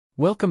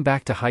Welcome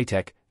back to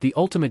HiTEC, the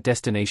ultimate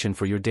destination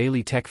for your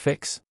daily tech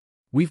fix.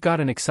 We've got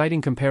an exciting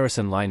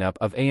comparison lineup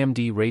of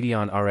AMD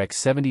Radeon RX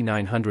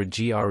 7900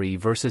 GRE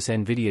versus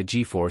Nvidia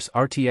GeForce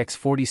RTX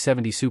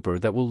 4070 Super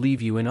that will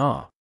leave you in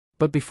awe.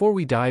 But before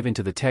we dive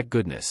into the tech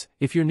goodness,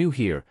 if you're new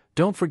here,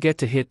 don't forget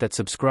to hit that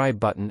subscribe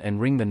button and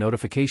ring the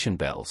notification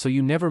bell so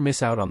you never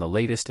miss out on the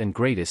latest and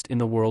greatest in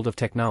the world of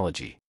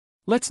technology.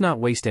 Let's not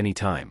waste any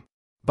time.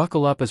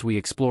 Buckle up as we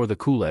explore the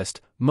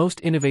coolest,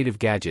 most innovative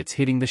gadgets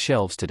hitting the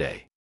shelves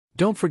today.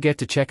 Don't forget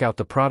to check out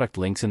the product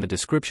links in the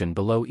description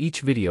below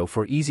each video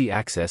for easy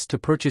access to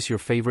purchase your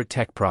favorite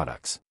tech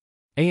products.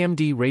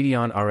 AMD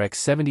Radeon RX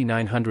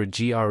 7900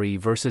 GRE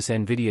versus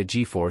Nvidia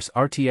GeForce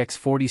RTX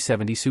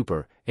 4070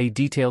 Super, a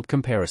detailed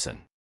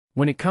comparison.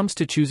 When it comes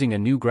to choosing a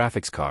new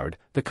graphics card,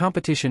 the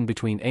competition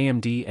between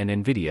AMD and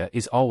Nvidia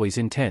is always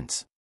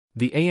intense.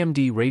 The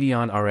AMD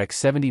Radeon RX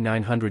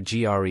 7900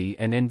 GRE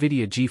and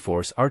Nvidia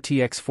GeForce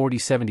RTX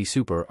 4070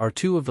 Super are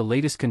two of the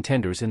latest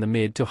contenders in the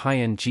mid to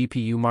high-end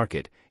GPU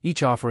market,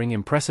 each offering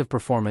impressive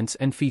performance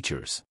and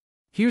features.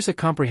 Here's a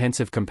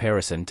comprehensive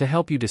comparison to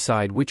help you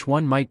decide which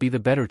one might be the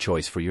better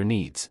choice for your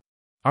needs.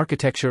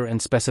 Architecture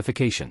and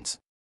specifications.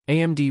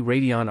 AMD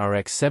Radeon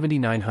RX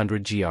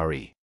 7900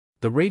 GRE.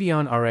 The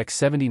Radeon RX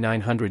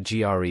 7900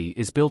 GRE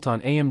is built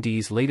on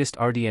AMD's latest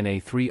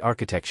RDNA 3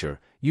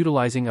 architecture,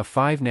 utilizing a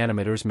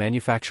 5nm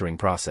manufacturing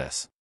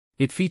process.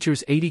 It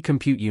features 80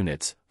 compute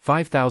units,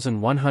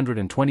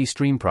 5,120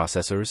 stream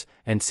processors,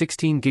 and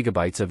 16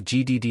 GB of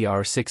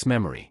GDDR6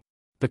 memory.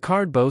 The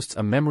card boasts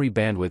a memory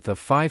bandwidth of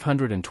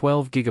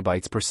 512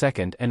 GB per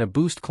second and a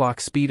boost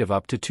clock speed of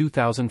up to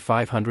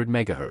 2,500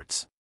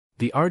 MHz.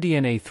 The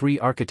RDNA 3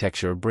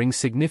 architecture brings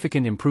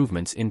significant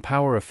improvements in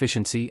power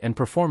efficiency and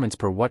performance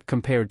per watt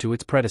compared to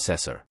its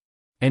predecessor.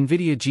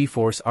 Nvidia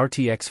GeForce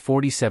RTX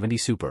 4070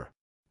 Super.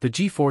 The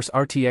GeForce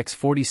RTX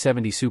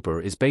 4070 Super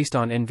is based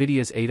on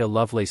Nvidia's Ada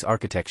Lovelace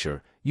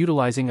architecture,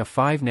 utilizing a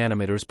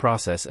 5nm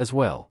process as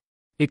well.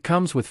 It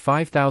comes with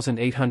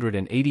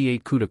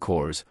 5,888 CUDA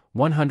cores,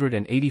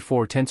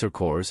 184 Tensor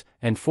cores,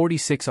 and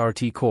 46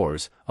 RT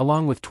cores,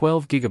 along with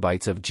 12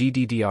 GB of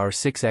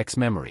GDDR6X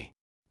memory.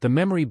 The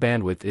memory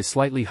bandwidth is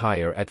slightly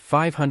higher at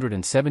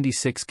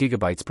 576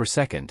 GB per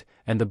second,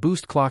 and the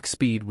boost clock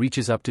speed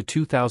reaches up to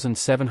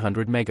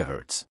 2,700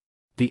 MHz.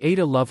 The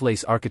Ada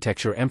Lovelace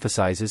architecture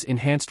emphasizes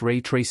enhanced ray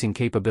tracing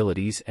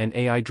capabilities and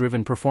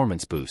AI-driven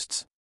performance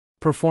boosts.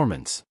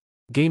 Performance.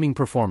 Gaming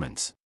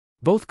performance.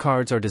 Both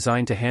cards are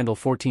designed to handle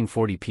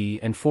 1440p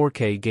and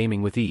 4K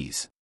gaming with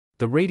ease.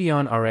 The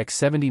Radeon RX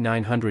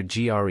 7900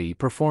 GRE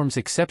performs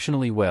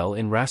exceptionally well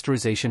in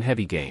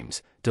rasterization-heavy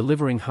games,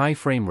 delivering high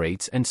frame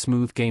rates and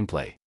smooth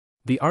gameplay.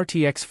 The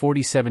RTX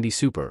 4070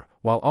 Super,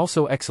 while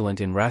also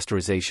excellent in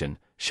rasterization,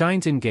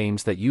 shines in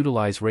games that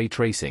utilize ray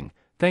tracing,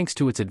 thanks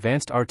to its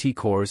advanced RT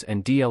cores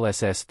and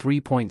DLSS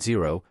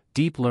 3.0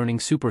 deep learning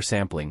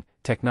supersampling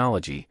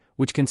technology,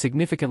 which can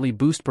significantly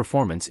boost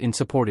performance in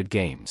supported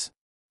games.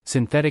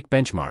 Synthetic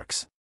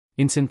benchmarks.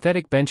 In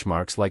synthetic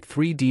benchmarks like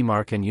 3D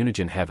Mark and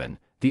Unigine Heaven,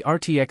 the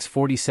RTX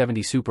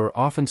 4070 Super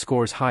often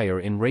scores higher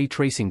in ray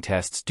tracing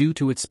tests due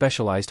to its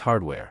specialized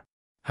hardware.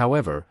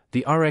 However,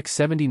 the RX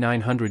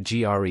 7900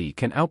 GRE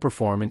can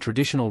outperform in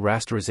traditional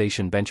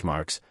rasterization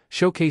benchmarks,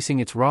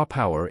 showcasing its raw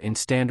power in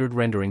standard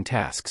rendering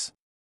tasks.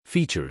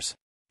 Features.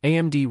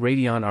 AMD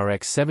Radeon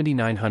RX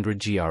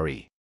 7900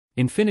 GRE.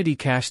 Infinity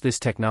Cache. This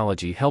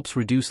technology helps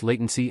reduce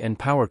latency and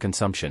power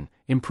consumption,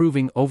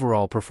 improving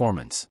overall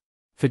performance.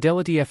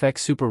 Fidelity FX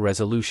Super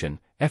Resolution,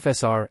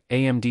 FSR.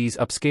 AMD's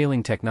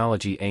upscaling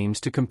technology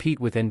aims to compete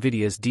with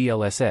Nvidia's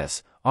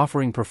DLSS,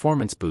 offering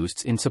performance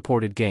boosts in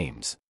supported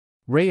games.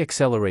 Ray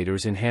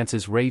Accelerators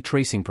enhances ray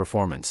tracing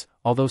performance,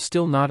 although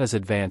still not as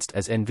advanced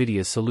as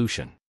Nvidia's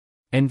solution.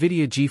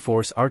 Nvidia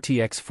GeForce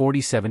RTX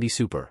 4070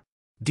 Super.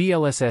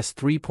 DLSS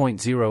 3.0.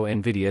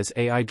 Nvidia's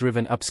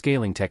AI-driven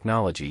upscaling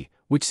technology,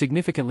 which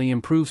significantly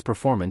improves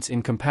performance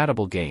in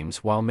compatible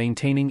games while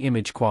maintaining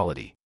image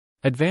quality.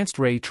 Advanced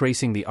ray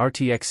tracing. The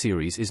RTX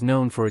series is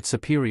known for its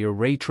superior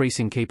ray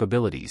tracing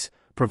capabilities,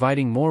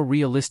 providing more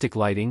realistic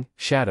lighting,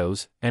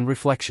 shadows, and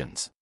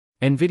reflections.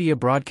 Nvidia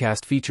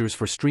broadcast features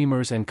for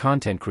streamers and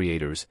content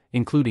creators,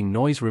 including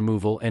noise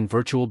removal and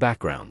virtual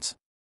backgrounds.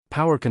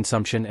 Power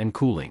consumption and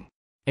cooling.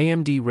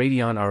 AMD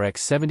Radeon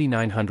RX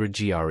 7900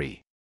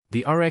 GRE.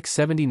 The RX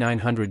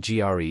 7900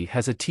 GRE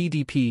has a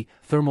TDP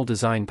thermal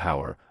design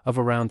power of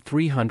around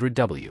 300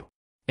 W.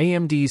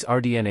 AMD's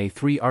RDNA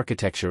 3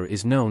 architecture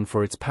is known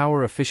for its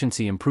power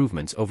efficiency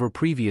improvements over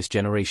previous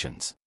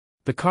generations.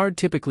 The card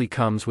typically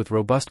comes with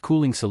robust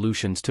cooling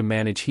solutions to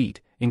manage heat,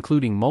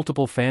 including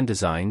multiple fan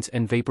designs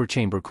and vapor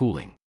chamber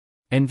cooling.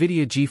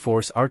 Nvidia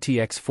GeForce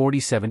RTX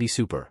 4070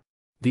 Super.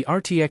 The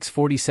RTX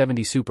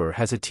 4070 Super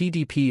has a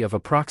TDP of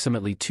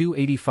approximately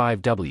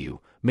 285 W,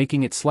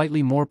 making it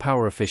slightly more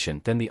power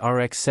efficient than the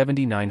RX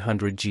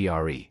 7900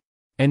 GRE.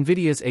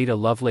 Nvidia's Ada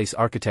Lovelace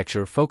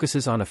architecture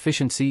focuses on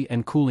efficiency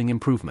and cooling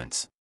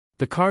improvements.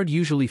 The card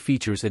usually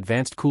features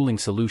advanced cooling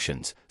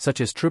solutions, such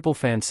as triple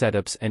fan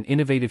setups and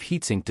innovative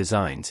heatsink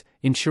designs,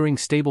 ensuring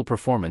stable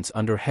performance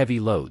under heavy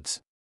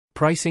loads.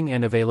 Pricing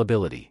and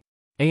availability.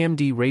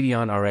 AMD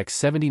Radeon RX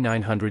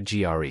 7900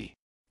 GRE.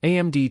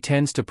 AMD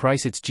tends to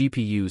price its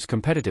GPUs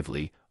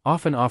competitively,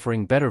 often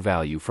offering better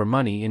value for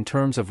money in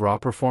terms of raw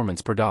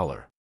performance per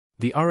dollar.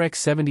 The RX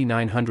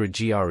 7900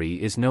 GRE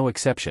is no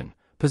exception,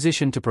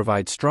 positioned to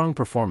provide strong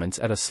performance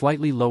at a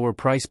slightly lower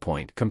price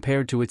point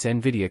compared to its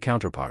Nvidia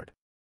counterpart.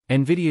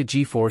 Nvidia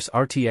GeForce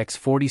RTX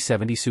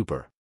 4070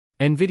 Super.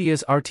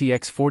 Nvidia's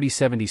RTX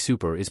 4070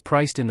 Super is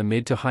priced in the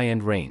mid to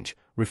high-end range,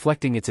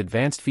 reflecting its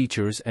advanced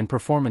features and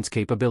performance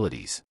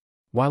capabilities.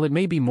 While it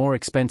may be more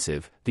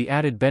expensive, the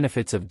added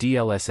benefits of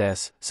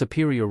DLSS,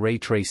 superior ray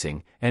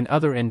tracing, and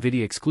other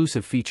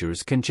Nvidia-exclusive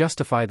features can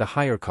justify the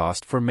higher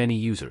cost for many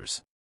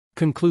users.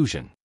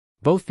 Conclusion: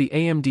 both the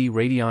AMD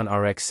Radeon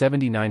RX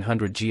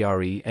 7900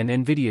 GRE and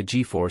Nvidia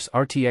GeForce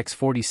RTX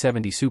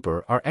 4070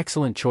 Super are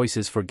excellent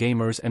choices for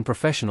gamers and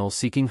professionals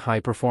seeking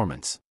high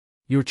performance.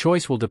 Your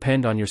choice will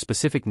depend on your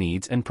specific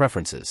needs and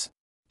preferences.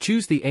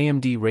 Choose the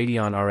AMD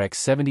Radeon RX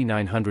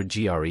 7900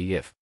 GRE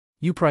if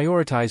you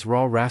prioritize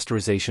raw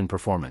rasterization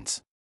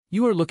performance.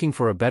 You are looking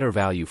for a better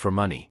value for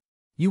money.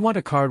 You want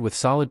a card with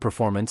solid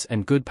performance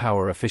and good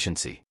power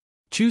efficiency.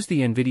 Choose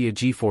the Nvidia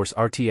GeForce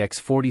RTX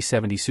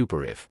 4070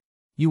 Super if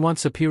you want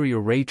superior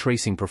ray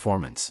tracing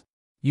performance.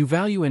 You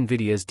value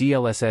Nvidia's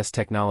DLSS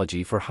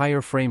technology for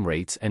higher frame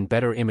rates and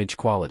better image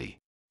quality.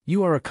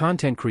 You are a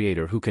content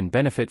creator who can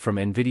benefit from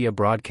Nvidia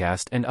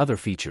Broadcast and other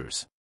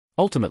features.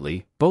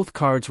 Ultimately, both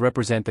cards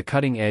represent the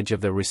cutting edge of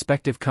their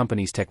respective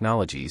companies'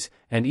 technologies,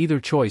 and either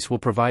choice will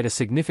provide a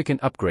significant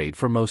upgrade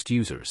for most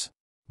users.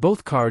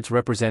 Both cards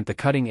represent the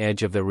cutting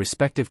edge of their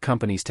respective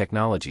companies'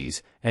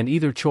 technologies, and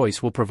either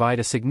choice will provide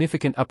a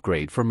significant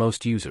upgrade for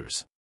most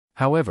users.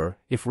 However,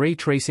 if ray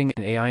tracing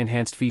and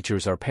AI-enhanced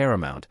features are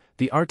paramount,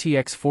 the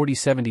RTX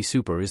 4070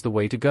 Super is the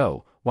way to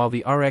go, while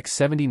the RX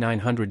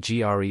 7900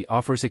 GRE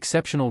offers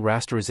exceptional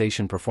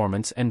rasterization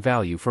performance and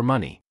value for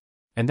money.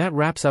 And that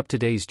wraps up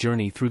today's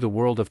journey through the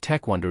world of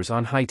tech wonders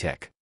on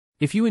HiTEC.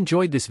 If you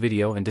enjoyed this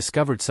video and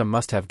discovered some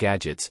must-have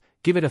gadgets,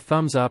 give it a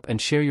thumbs up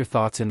and share your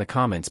thoughts in the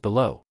comments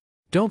below.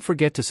 Don't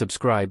forget to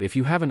subscribe if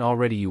you haven't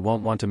already. You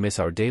won't want to miss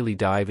our daily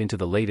dive into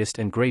the latest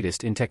and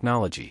greatest in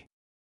technology.